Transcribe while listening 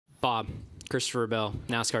Bob, Christopher Bell,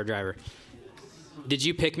 NASCAR driver. Did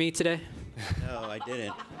you pick me today? No, I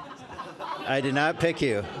didn't. I did not pick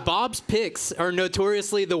you. Bob's picks are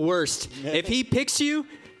notoriously the worst. If he picks you,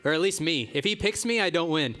 or at least me, if he picks me, I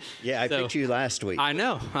don't win. Yeah, I picked you last week. I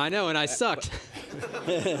know, and I sucked.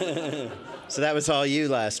 So that was all you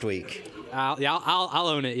last week. I'll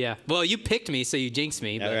own it, yeah. Well, you picked me, so you jinxed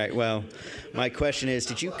me. But. All right, well, my question is,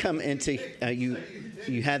 did you come into,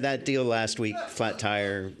 you had that deal last week, flat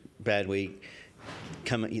tire, bad week.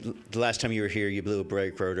 The last time you were here, you blew a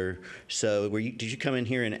brake rotor. So did you come in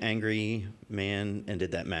here an angry man, and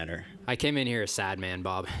did that matter? I came in here a sad man,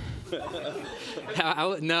 Bob.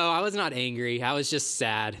 No, I was not angry. I was just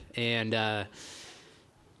sad. And,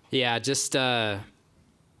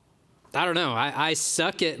 I don't know. I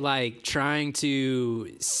suck at, like, trying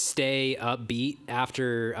to stay upbeat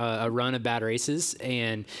after a run of bad races.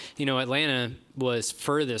 And, Atlanta was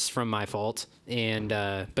furthest from my fault. And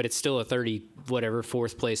but it's still a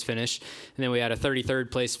 4th place finish. And then we had a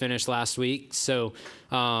 33rd place finish last week. So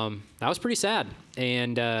that was pretty sad.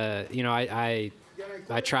 And, I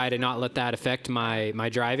try to not let that affect my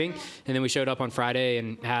driving. And then we showed up on Friday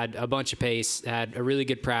and had a bunch of pace, had a really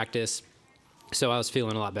good practice. So I was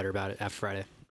feeling a lot better about it after Friday.